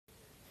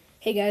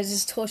Hey guys, this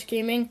is Tush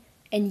Gaming,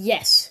 and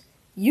yes,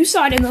 you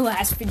saw it in the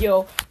last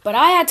video, but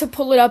I had to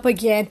pull it up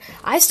again.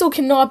 I still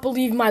cannot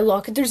believe my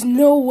luck. There's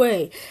no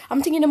way.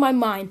 I'm thinking in my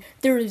mind,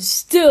 I'm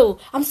still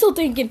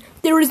thinking,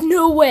 there is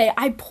no way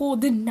I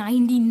pulled the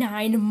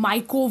 99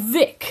 Michael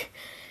Vick.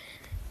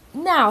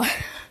 Now,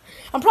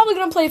 I'm probably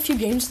going to play a few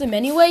games with him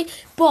anyway,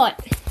 but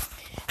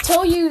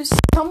tell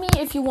me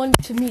if you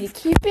want me to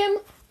keep him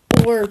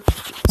or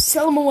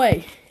sell him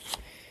away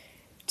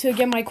to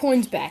get my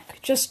coins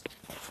back. Just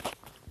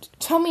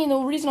tell me. And the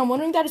reason I'm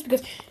wondering that is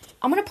because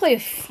I'm going to play a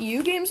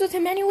few games with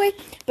him anyway,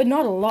 but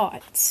not a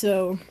lot.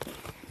 So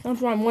that's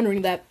why I'm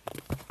wondering that.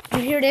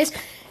 And here it is.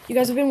 You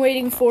guys have been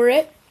waiting for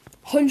it.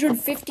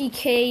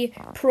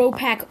 150k Pro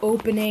Pack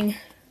opening.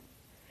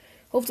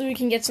 Hopefully we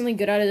can get something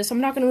good out of this.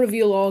 I'm not going to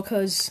reveal all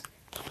because...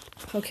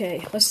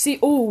 Okay, let's see.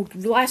 Oh,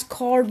 last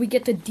card, we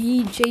get the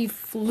DJ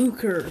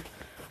Fluker.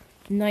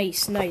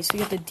 Nice. We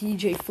get the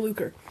DJ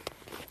Fluker.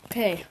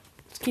 Okay,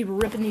 let's keep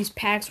ripping these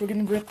packs. We're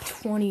going to rip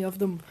 20 of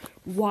them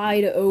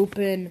wide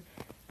open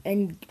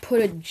and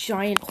put a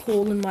giant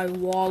hole in my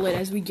wallet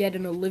as we get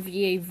an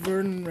Olivier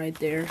Vernon right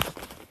there.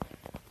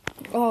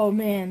 Oh,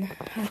 man.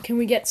 Can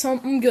we get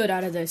something good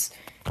out of this?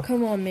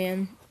 Come on,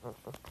 man.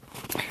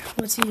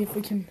 Let's see if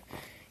we can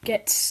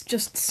get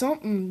just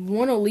something.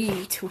 One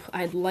elite.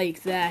 I'd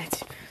like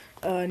that.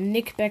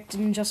 Nick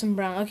Beckton, Justin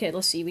Brown. Okay,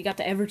 let's see. We got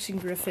the Everton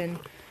Griffin.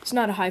 It's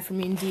not a high for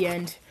me in the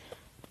end.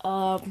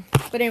 But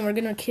anyway, we're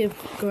gonna keep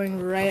going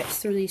right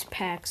through these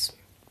packs.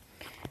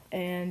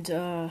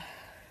 And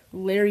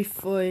Larry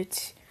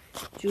Foote,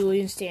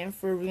 Julian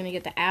Stanford. We're gonna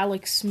get the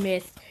Alex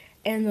Smith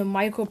and the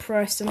Michael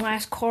Preston.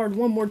 Last card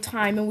one more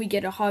time, and we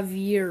get a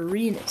Javier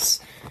Arenas.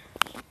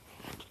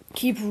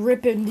 Keep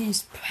ripping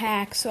these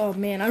packs. Oh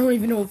man, I don't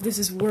even know if this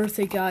is worth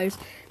it, guys,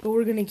 but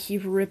we're gonna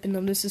keep ripping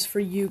them. This is for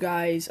you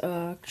guys.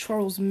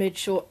 Charles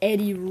Mitchell,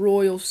 Eddie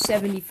Royal,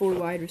 74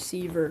 wide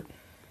receiver.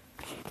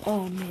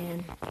 Oh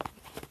man,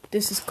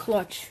 this is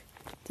clutch.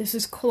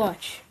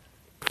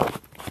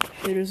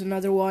 Here's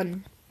another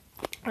one.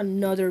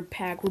 Another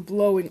pack. We're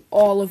blowing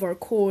all of our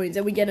coins,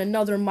 and we get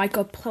another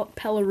Micah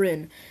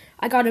Pellerin.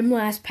 I got him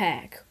last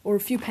pack, or a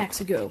few packs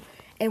ago,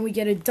 and we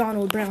get a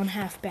Donald Brown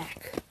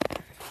halfback.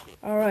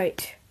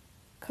 Alright,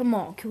 come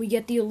on, can we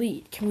get the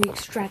elite? Can we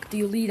extract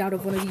the elite out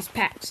of one of these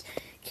packs?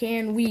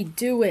 Can we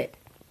do it?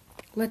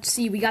 Let's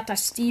see, we got that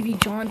Stevie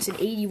Johnson,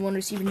 81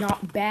 receiver,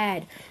 not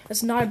bad.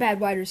 That's not a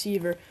bad wide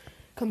receiver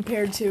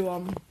compared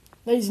to,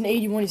 he's an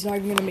 81, he's not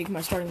even going to make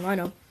my starting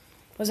lineup.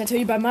 What did I tell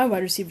you about my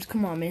wide receivers?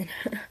 Come on, man.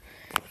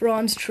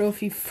 Bronze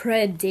trophy,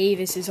 Fred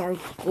Davis is our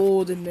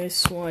gold in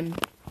this one.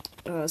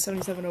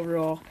 77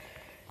 overall.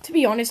 To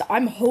be honest,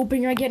 I'm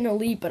hoping I get an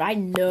elite, but I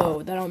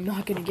know that I'm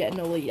not going to get an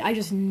elite. I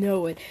just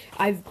know it.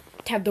 I've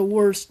had the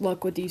worst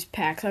luck with these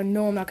packs. I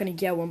know I'm not going to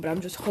get one, but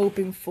I'm just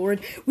hoping for it.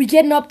 We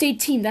get an update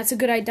team. That's a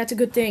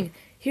good thing.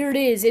 Here it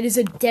is. It is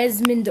a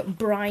Desmond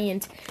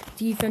Bryant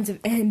defensive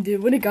end.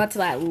 When it got to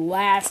that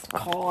last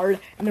card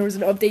and there was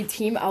an update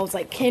team, I was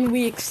like, can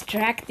we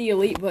extract the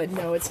elite? But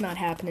no, it's not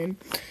happening.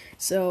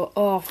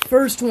 So,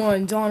 first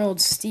one,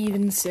 Donald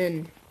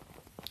Stevenson.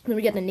 Then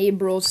we get the Nate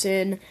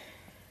Burleson.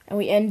 And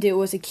we end it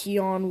with a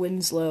Keon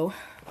Winslow.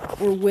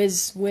 Or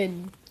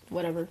Win,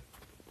 whatever.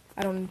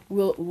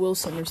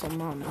 Wilson or something,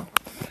 I don't know.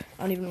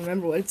 I don't even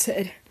remember what it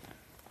said.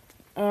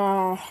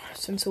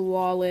 Spencer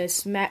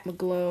Wallace, Matt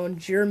McGlone,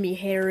 Jeremy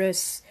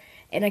Harris,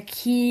 and a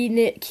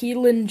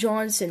Keelan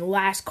Johnson.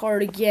 Last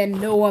card again,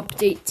 no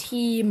update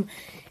team.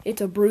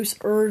 It's a Bruce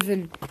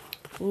Irvin.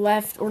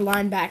 Left, or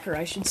linebacker,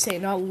 I should say.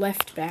 Not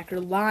left backer,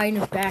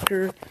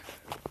 linebacker.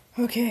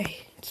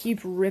 Okay.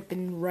 Keep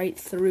ripping right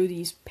through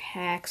these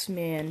packs,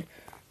 man.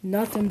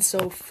 Nothing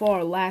so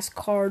far. Last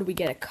card, we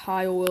get a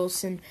Kyle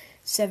Wilson,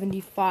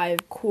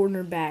 75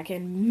 cornerback.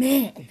 And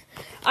man,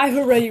 I've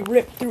already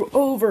ripped through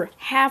over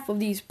half of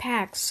these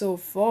packs so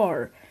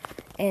far.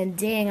 And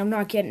dang, I'm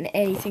not getting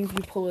anything.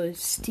 We pull a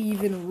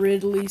Stephen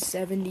Ridley,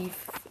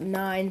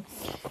 79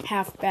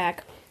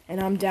 halfback. And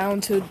I'm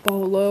down to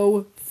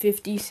below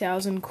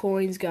 50,000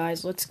 coins,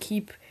 guys. Let's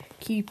keep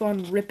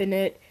on ripping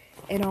it.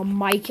 And a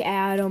Mike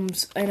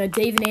Adams, and a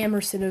David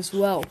Amerson as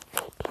well.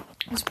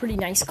 It's a pretty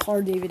nice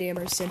card, David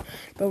Amerson.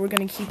 But we're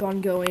going to keep on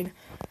going.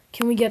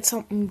 Can we get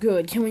something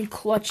good? Can we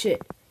clutch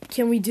it?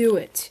 Can we do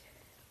it?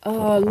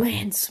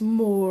 Lance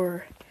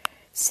Moore,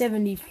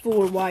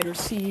 74 wide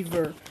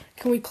receiver.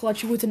 Can we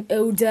clutch it with an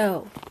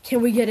Odell?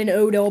 Can we get an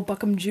Odell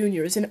Beckham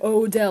Jr.? Is an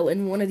Odell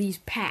in one of these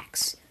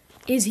packs?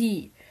 Is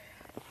he?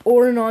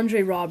 Or an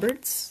Andre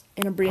Roberts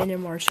and a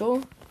Brandon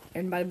Marshall?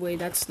 And by the way,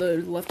 that's the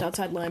left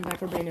outside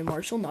linebacker, Brandon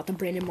Marshall, not the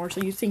Brandon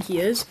Marshall you think he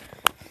is.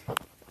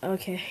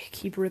 Okay,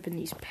 keep ripping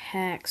these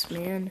packs,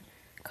 man.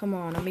 Come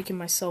on, I'm making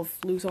myself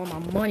lose all my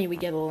money. We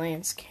get a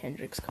Lance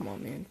Kendricks. Come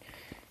on, man.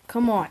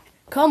 Come on.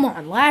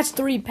 Last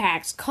 3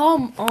 packs.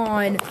 Come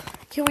on.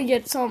 Can we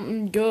get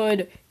something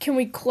good? Can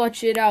we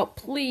clutch it out,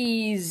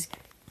 please?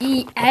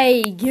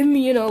 EA, give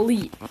me an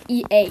elite.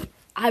 EA,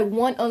 I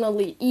want an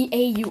elite.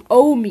 EA, you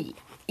owe me.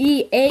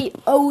 EA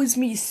owes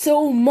me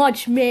so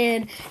much,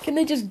 man. Can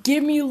they just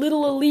give me a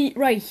little elite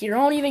right here? I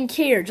don't even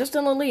care. Just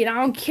an elite. I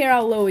don't care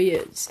how low he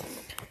is.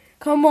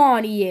 Come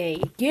on,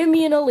 EA. Give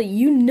me an elite.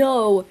 You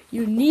know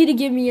you need to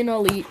give me an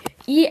elite.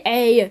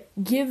 EA,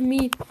 give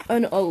me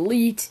an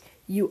elite.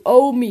 You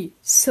owe me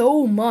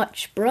so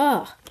much,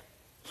 bruh.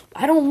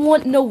 I don't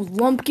want no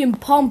lumpkin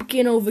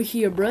pumpkin over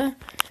here, bruh.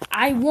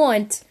 I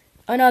want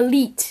an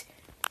elite.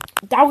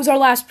 That was our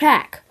last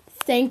pack.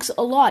 Thanks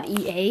a lot,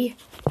 EA.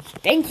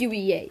 Thank you,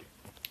 EA.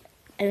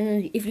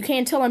 And if you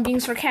can't tell, I'm being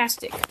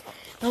sarcastic.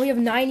 Now we have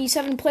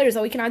 97 players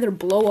that we can either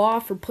blow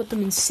off or put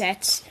them in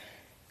sets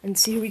and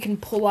see who we can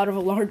pull out of a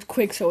large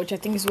QUICKSELL, which I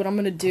think is what I'm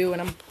gonna do,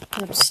 and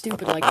I'm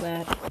stupid like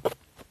that.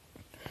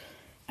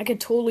 I could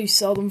totally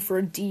sell them for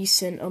a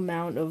decent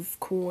amount of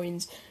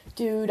coins.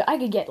 Dude, I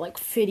could get like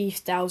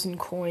 50,000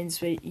 coins,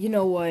 but you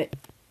know what?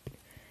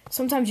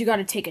 Sometimes you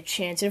gotta take a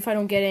chance, and if I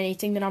don't get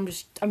anything, then I'm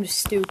just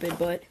stupid,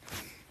 but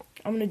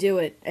I'm gonna do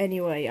it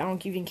anyway. I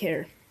don't even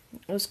care.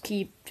 Let's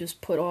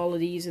just put all of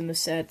these in the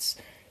sets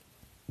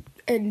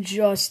and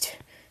just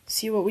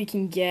see what we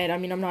can get. I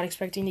mean, I'm not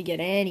expecting to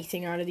get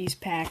anything out of these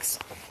packs.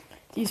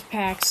 These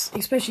packs,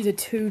 especially the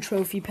 2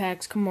 trophy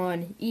packs, come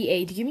on.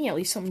 EA, to give me at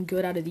least something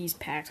good out of these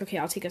packs. Okay,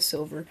 I'll take a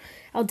silver.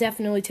 I'll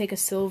definitely take a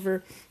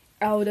silver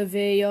out of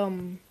a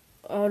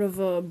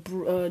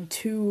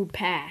 2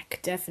 pack.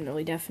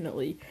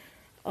 Definitely.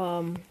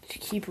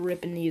 Keep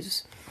ripping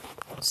these.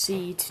 Let's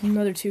see,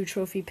 another 2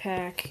 trophy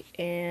pack,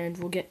 and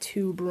we'll get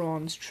 2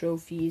 bronze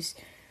trophies.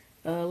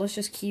 Let's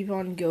just keep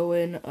on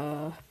going.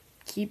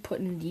 Keep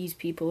putting these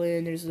people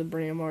in. There's the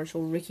Brandon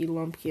Marshall, Ricky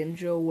Lumpkin,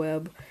 Joe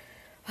Webb.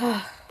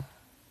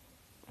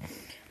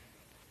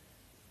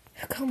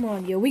 Come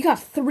on, yo. We got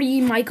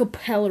 3 Micah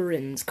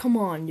Pellerins. Come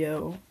on,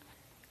 yo.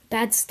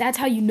 That's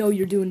how you know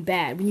you're doing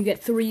bad. When you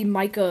get 3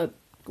 Micah,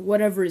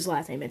 whatever his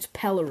last name is,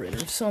 Pellerin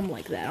or something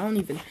like that. I don't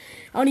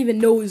even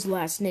know his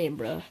last name,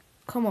 bruh.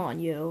 Come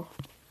on, yo.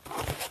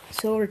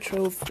 Silver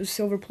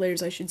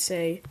players, I should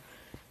say.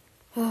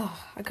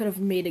 I could have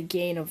made a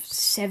gain of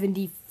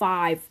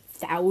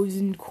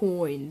 75,000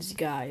 coins,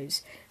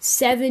 guys.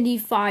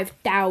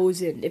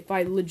 75,000 if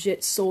I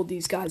legit sold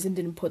these guys and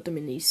didn't put them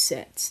in these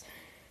sets.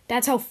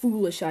 That's how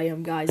foolish I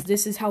am, guys.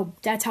 That's how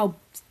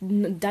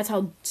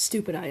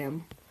stupid I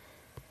am.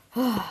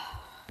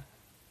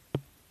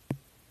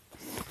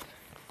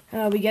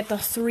 We get the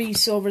 3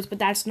 silvers, but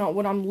that's not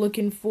what I'm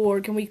looking for.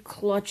 Can we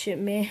clutch it,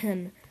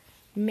 man?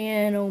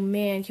 Man, oh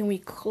man, can we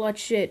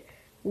clutch it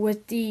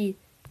with the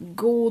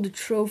gold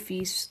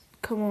trophies?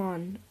 Come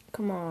on.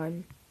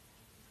 Can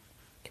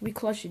we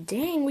clutch it?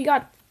 Dang, we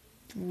got...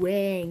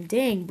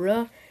 Dang,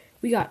 bruh.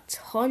 We got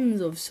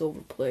tons of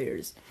silver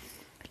players.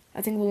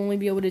 I think we'll only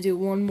be able to do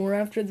 1 more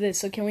after this,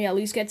 so can we at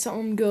least get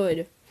something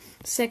good?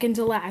 Second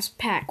to last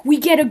pack. We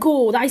get a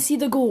gold! I see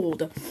the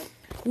gold!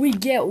 We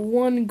get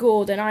 1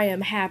 gold, and I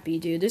am happy,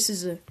 dude.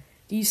 These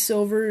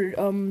silver,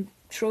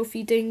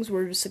 trophy things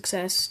were a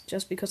success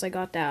just because I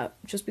got that.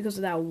 Just because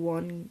of that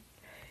 1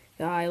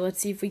 guy. Let's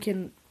see if we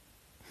can...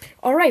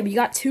 Alright, we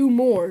got 2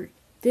 more.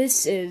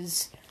 This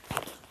has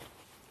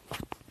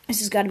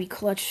got to be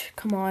clutch.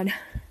 Come on.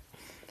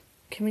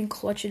 Can we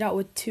clutch it out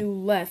with 2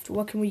 left?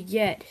 What can we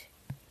get?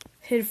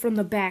 Hit it from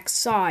the back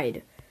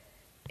side.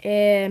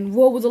 And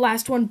what will the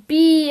last one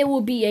be? It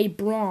will be a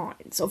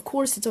bronze. Of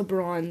course it's a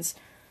bronze.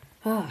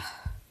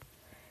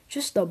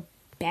 Just a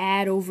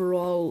bad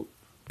overall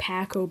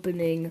pack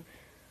opening.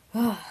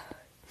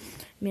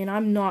 Man,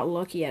 I'm not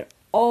lucky at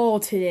all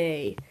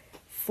today.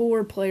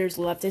 4 players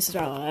left. This is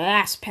our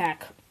last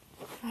pack.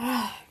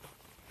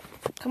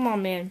 Come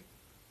on, man.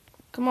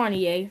 Come on,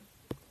 EA.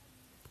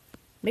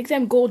 Make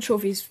them gold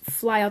trophies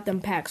fly out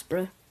them packs,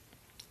 bruh.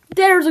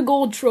 There's a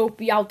gold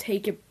trophy. I'll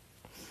take it.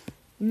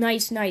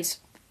 Nice.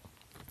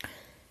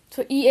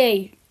 So,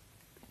 EA,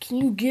 can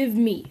you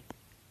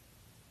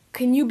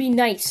be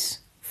nice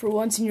for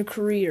once in your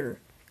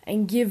career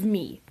and give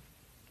me...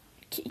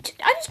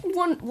 I just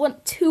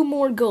want 2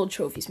 more gold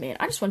trophies, man.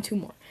 I just want 2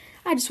 more.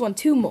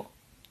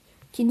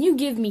 Can you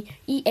give me...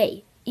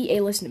 EA,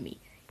 listen to me.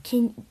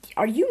 Can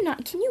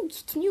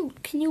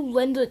you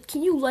lend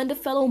a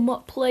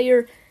fellow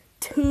player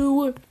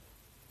 2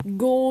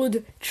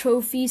 gold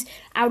trophies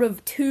out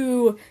of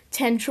 2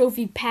 10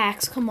 trophy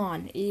packs? Come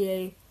on,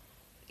 EA.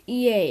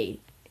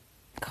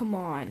 Come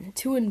on.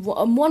 2 and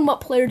 1 MUT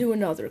player to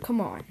another.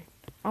 Come on.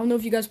 I don't know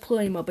if you guys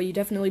play MUT, but you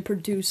definitely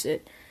produce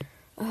it.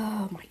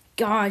 Oh my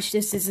gosh,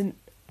 this isn't...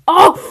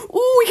 Oh,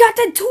 we got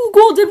the 2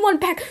 golds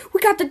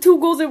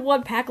in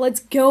 1 pack.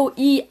 Let's go,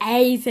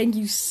 EA. Thank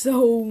you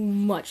so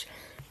much.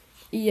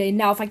 EA,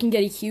 now if I can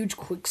get a huge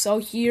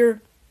QUICKSELL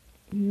here,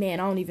 man,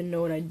 I don't even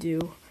know what I'd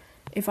do.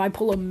 If I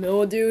pull a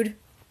mill, dude,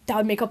 that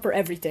would make up for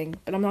everything,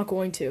 but I'm not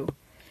going to.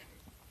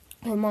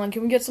 Come on,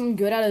 can we get something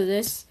good out of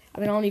this? I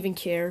mean, I don't even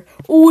care.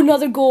 Oh,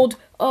 another gold.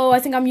 Oh, I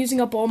think I'm using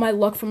up all my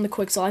luck from the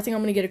QUICKSELL. I think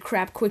I'm going to get a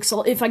crap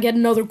QUICKSELL if I get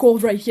another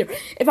gold right here.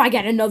 If I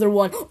get another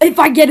one. If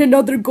I get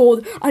another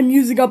gold, I'm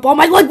using up all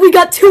my luck. We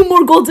got 2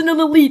 more golds and an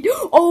elite.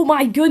 Oh,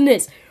 my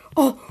goodness.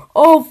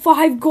 Oh,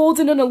 5 golds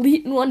and an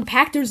elite in 1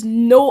 pack. There's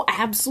no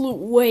absolute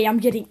way I'm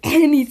getting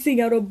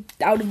anything out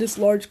of this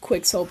large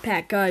quick sell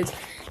pack, guys.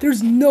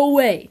 There's no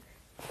way.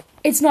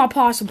 It's not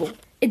possible.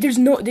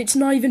 It's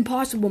not even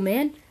possible,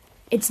 man.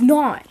 It's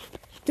not.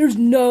 There's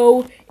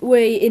no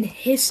way in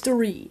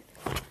history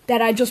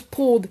that I just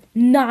pulled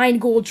 9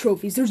 gold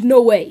trophies. There's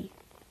no way.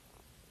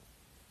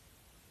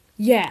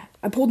 Yeah,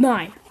 I pulled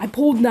 9.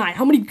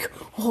 How many?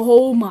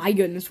 Oh my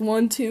goodness.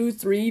 1, 2,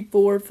 3,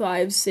 4,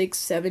 5, 6,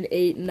 7,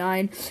 8,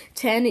 9,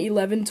 10,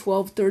 11,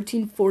 12,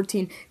 13,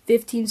 14,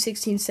 15,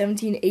 16,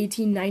 17,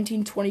 18,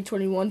 19, 20,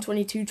 21,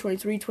 22,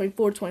 23,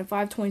 24,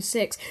 25,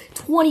 26.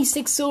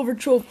 26 silver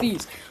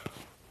trophies.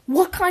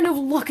 What kind of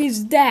luck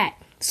is that?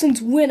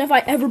 Since when have I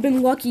ever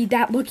been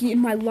that lucky in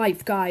my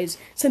life, guys?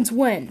 Since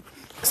when?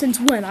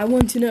 I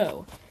want to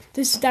know.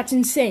 That's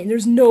insane.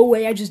 There's no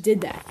way I just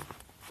did that.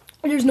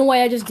 There's no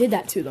way I just did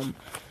that to them.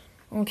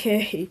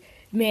 Okay,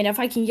 man, if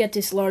I can get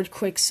this large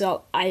quick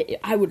sell,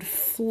 I would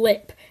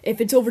flip. If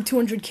it's over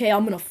 200k,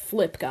 I'm gonna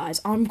flip, guys.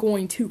 I'm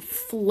going to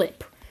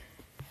flip.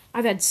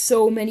 I've had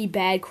so many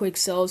bad quick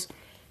sells,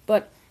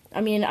 but I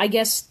mean, I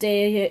guess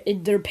their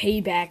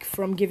payback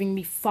from giving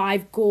me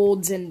 5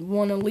 golds and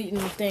 1 elite in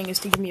the thing is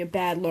to give me a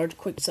bad large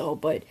quick sell,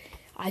 but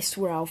I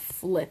swear I'll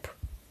flip.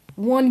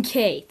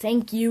 1k.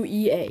 Thank you,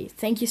 EA.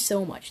 Thank you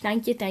so much.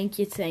 Thank you.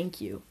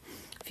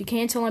 If you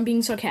can't tell, I'm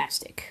being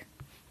sarcastic.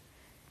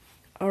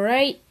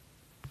 Alright.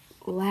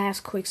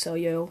 Last quick sell,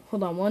 yo.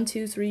 Hold on. 1,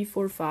 2, 3,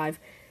 4, 5.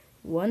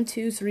 1,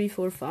 2, 3,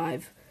 4,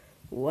 5.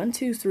 1,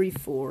 2, 3,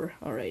 4.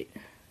 Alright.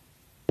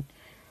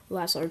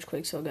 Last large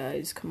quick sell,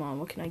 guys. Come on.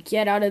 What can I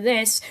get out of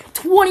this?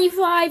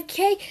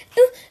 25k.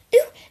 Ooh.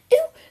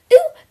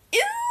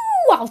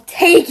 I'll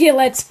take it.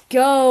 Let's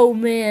go,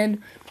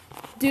 man.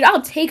 Dude,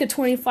 I'll take a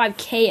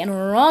 25k and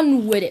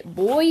run with it,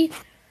 boy.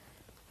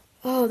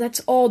 Oh, that's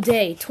all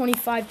day.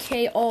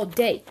 25k all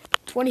day.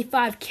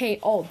 25k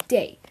all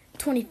day.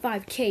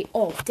 25k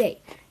all day.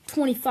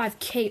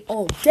 25k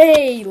all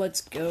day.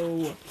 Let's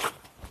go.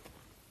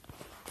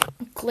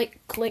 Click,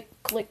 click,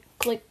 click,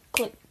 click,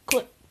 click,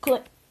 click,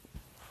 click.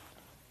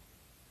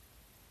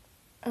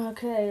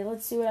 Okay,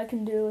 let's see what I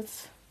can do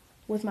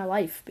with my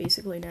life,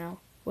 basically, now.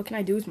 What can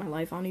I do with my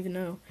life? I don't even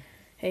know.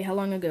 Hey, how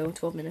long ago?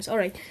 12 minutes.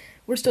 Alright,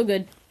 we're still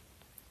good.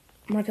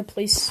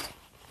 Marketplace.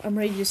 I'm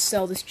ready to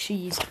sell this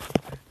cheese.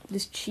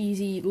 This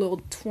cheesy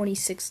little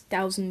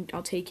 26,000.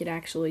 I'll take it,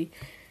 actually.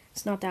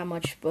 It's not that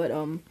much, but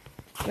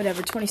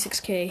whatever.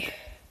 26k.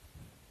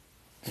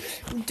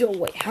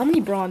 Wait, how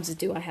many bronzes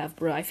do I have,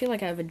 bro? I feel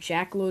like I have a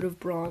jackload of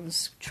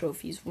bronze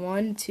trophies.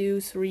 1, 2,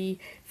 3,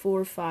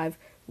 4, 5.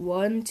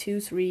 1, 2,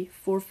 3,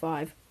 4,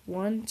 5.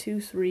 1,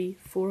 2, 3,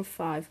 4,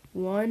 5.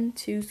 1,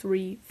 2,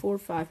 3, 4,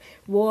 5.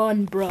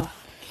 1, bruh.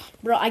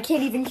 Bro, I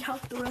can't even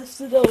count the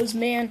rest of those,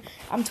 man.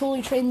 I'm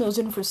totally trading those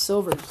in for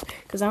silvers,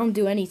 because I don't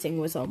do anything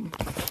with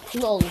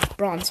little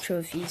bronze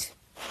trophies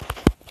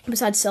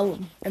besides sell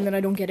them, and then I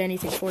don't get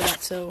anything for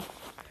that. So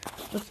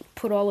let's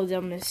put all of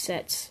them in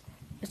sets.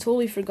 I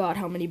totally forgot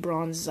how many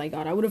bronzes I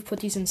got. I would have put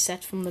these in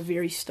sets from the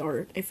very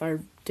start if I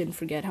didn't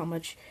forget how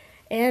much.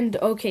 And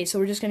okay, so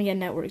we're just gonna get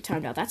network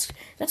timeout.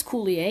 That's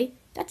cool, EA.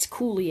 That's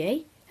cool,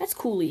 EA. That's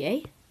cool,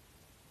 EA.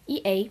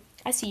 EA.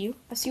 I see you.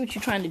 I see what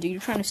you're trying to do.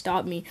 You're trying to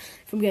stop me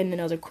from getting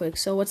another quick.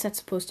 So what's that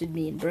supposed to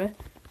mean, bruh?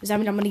 Does that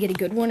mean I'm going to get a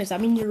good one? Does that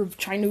mean you're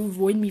trying to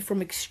avoid me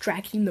from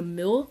extracting the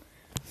mill?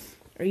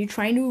 Are you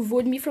trying to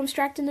avoid me from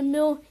extracting the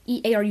mill?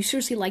 EA, are you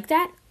seriously like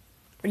that?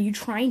 Are you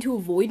trying to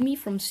avoid me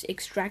from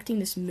extracting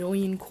this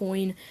 1,000,000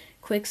 coin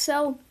quick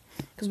sell?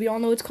 Because we all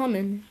know it's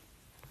coming.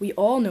 We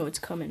all know it's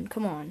coming.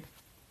 Come on.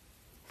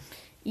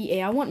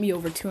 EA, I want me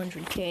over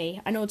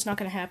 200k. I know it's not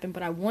going to happen,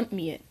 but I want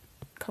me it.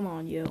 Come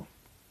on, yo.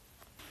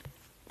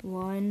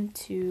 1,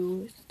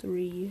 2,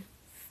 3,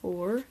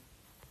 4,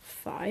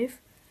 5.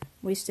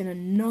 Wasting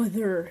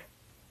another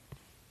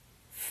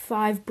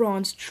 5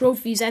 bronze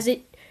trophies as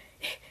it...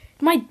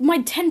 My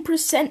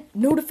 10%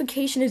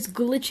 notification is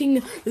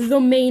glitching the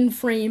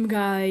mainframe,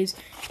 guys.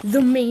 The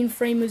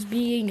mainframe is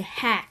being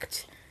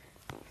hacked.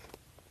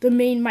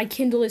 My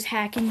Kindle is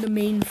hacking the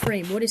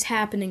mainframe. What is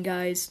happening,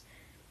 guys?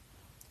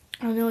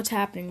 I don't know what's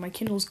happening. My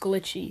Kindle's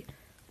glitchy.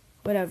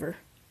 Whatever.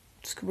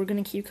 We're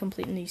gonna keep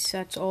completing these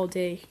sets all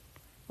day.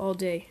 All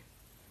day.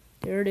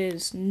 There it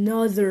is.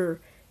 Another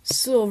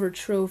silver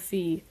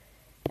trophy.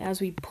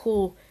 As we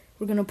pull,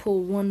 we're gonna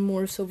pull one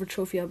more silver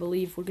trophy. I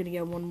believe we're gonna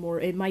get one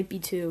more. It might be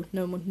 2.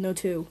 No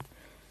 2.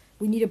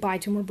 We need to buy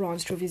 2 more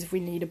bronze trophies if we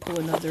need to pull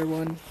another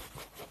one.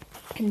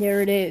 And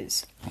there it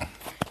is.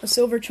 A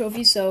silver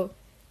trophy. So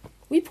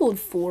we pulled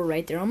 4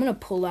 right there. I'm gonna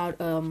pull out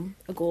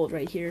a gold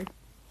right here.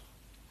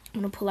 I'm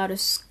gonna pull out a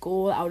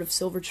gold out of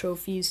silver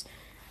trophies,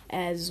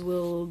 as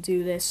we'll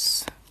do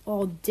this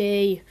all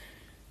day.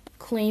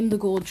 Claim the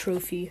gold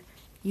trophy.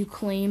 You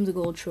claim the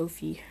gold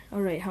trophy.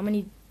 Alright, how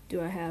many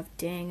do I have?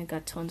 Dang, I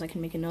got tons. I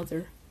can make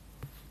another.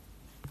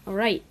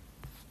 Alright.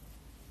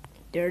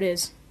 There it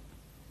is.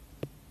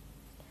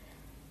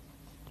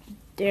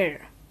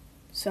 There.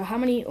 So how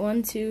many?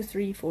 1, 2,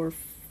 3, 4,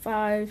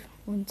 5.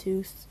 1,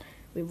 2,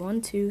 Wait,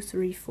 1, 2,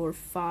 3, 4,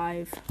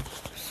 5,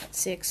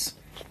 6.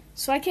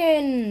 So I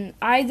can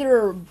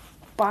either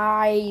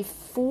buy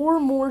 4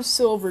 more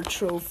silver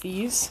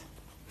trophies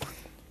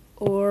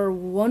or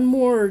 1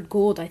 more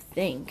gold, I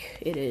think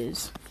it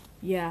is.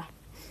 Yeah.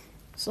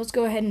 So let's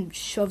go ahead and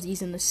shove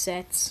these in the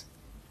sets.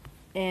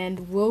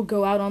 And we'll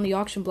go out on the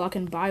auction block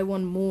and buy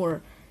 1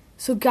 more.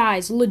 So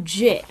guys,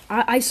 legit,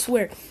 I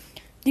swear,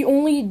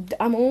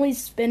 I'm only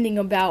spending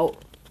about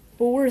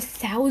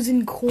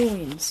 4,000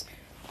 coins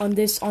on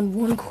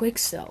 1 quick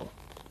sell.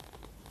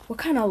 What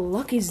kind of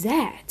luck is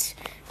that?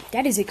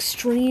 That is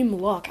extreme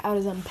luck out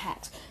of them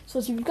packs. So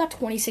you've got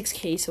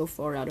 26k so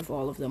far out of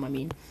all of them. I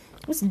mean,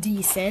 it's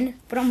decent,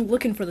 but I'm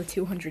looking for the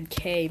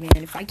 200k,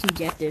 man. If I can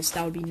get this,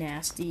 that would be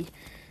nasty.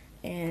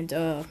 And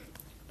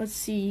let's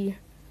see,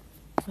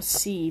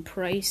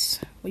 price.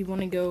 We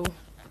want to go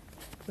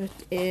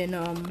within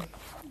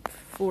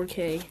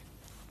 4k.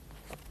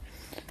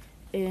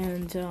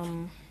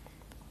 And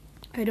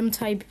item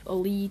type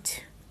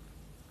elite.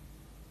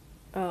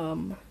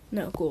 No,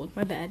 gold,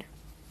 my bad.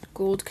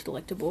 Gold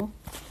collectible.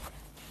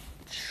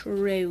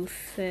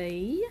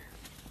 Trophy.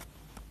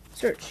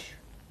 Search.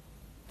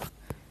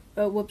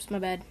 Oh, whoops, my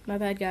bad. My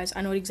bad, guys.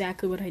 I know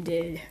exactly what I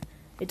did.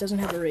 It doesn't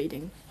have a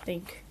rating, I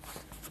think.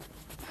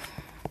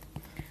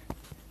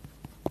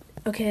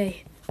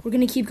 Okay, we're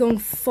gonna keep going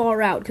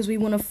far out because we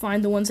want to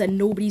find the ones that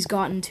nobody's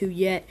gotten to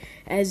yet.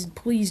 As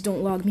please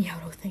don't log me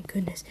out. Oh, thank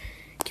goodness.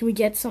 Can we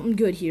get something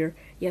good here?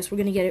 Yes, we're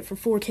gonna get it for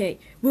 4k.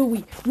 Will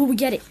we? Will we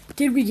get it?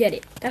 Did we get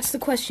it? That's the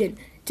question.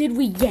 Did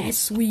we?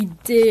 Yes, we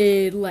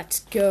did. Let's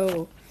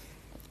go.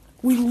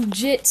 We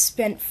legit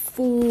spent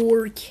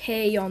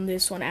 4k on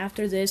this one.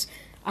 After this,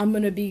 I'm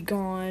gonna be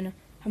gone.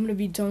 I'm gonna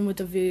be done with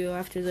the video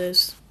after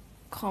this.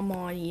 Come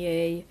on,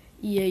 EA.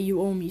 EA,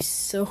 you owe me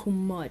so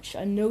much.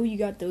 I know you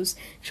got those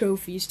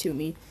trophies to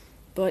me,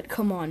 but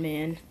come on,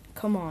 man.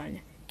 Come on.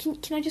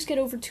 Can I just get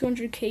over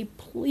 200k,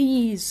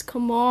 please?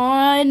 Come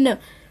on.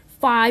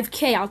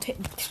 5k. I'll take.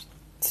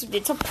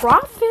 It's a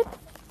profit.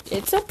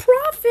 It's a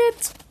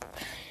profit.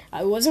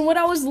 I wasn't what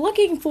I was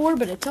looking for,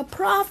 but it's a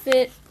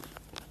profit.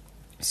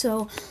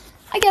 So,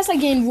 I guess I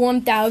gained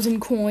 1,000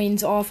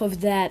 coins off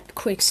of that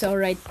quick sell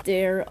right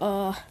there.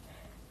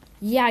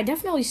 Yeah, I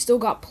definitely still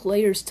got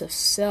players to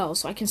sell,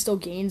 so I can still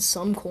gain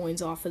some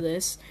coins off of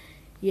this.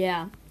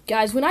 Yeah.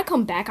 Guys, when I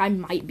come back, I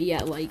might be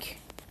at, like,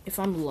 if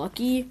I'm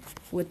lucky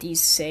with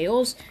these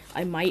sales,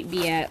 I might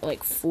be at,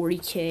 like,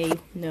 40k.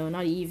 No,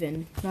 not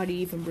even. Not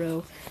even,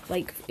 bro.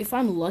 Like, if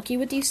I'm lucky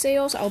with these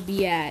sales, I'll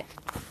be at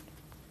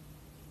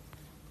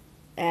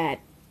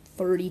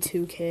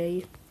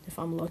 32k. If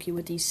I'm lucky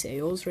with these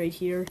sales right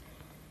here.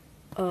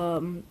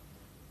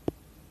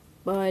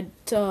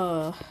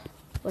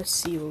 Let's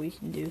see what we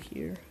can do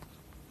here.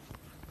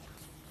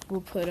 We'll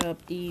put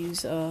up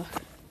these, and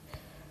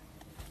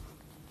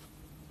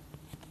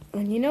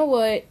you know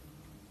what?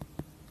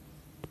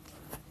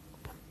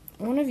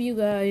 One of you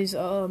guys,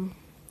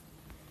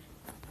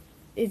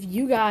 if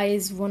you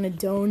guys want to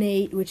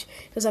donate,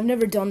 because I've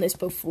never done this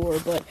before,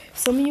 but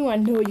some of you, I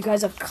know you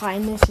guys have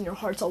kindness in your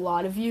hearts, a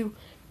lot of you.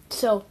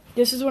 So,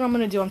 this is what I'm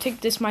going to do. I'm going to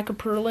take this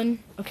mycopurlin,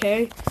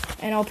 okay,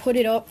 and I'll put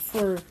it up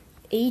for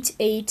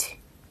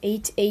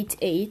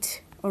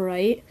 88888,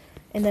 alright,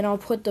 and then I'll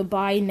put the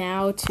buy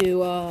now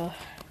to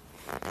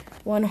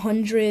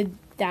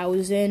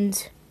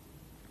 100,000.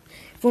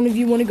 If one of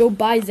you want to go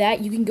buy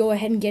that, you can go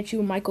ahead and get you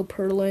a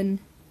mycopurlin.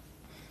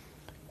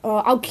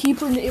 I'll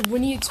keep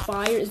when he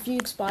expires. If he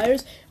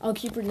expires, I'll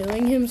keep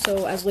renewing him.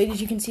 So as late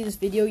as you can see this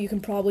video, you can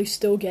probably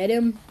still get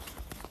him.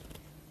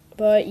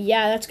 But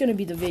yeah, that's gonna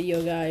be the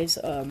video, guys.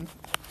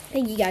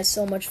 Thank you guys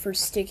so much for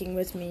sticking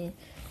with me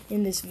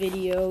in this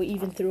video,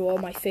 even through all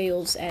my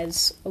fails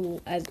as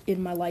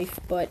in my life.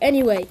 But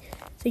anyway,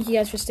 thank you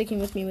guys for sticking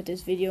with me with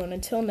this video, and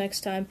until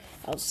next time,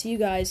 I'll see you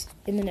guys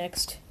in the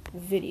next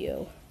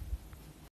video.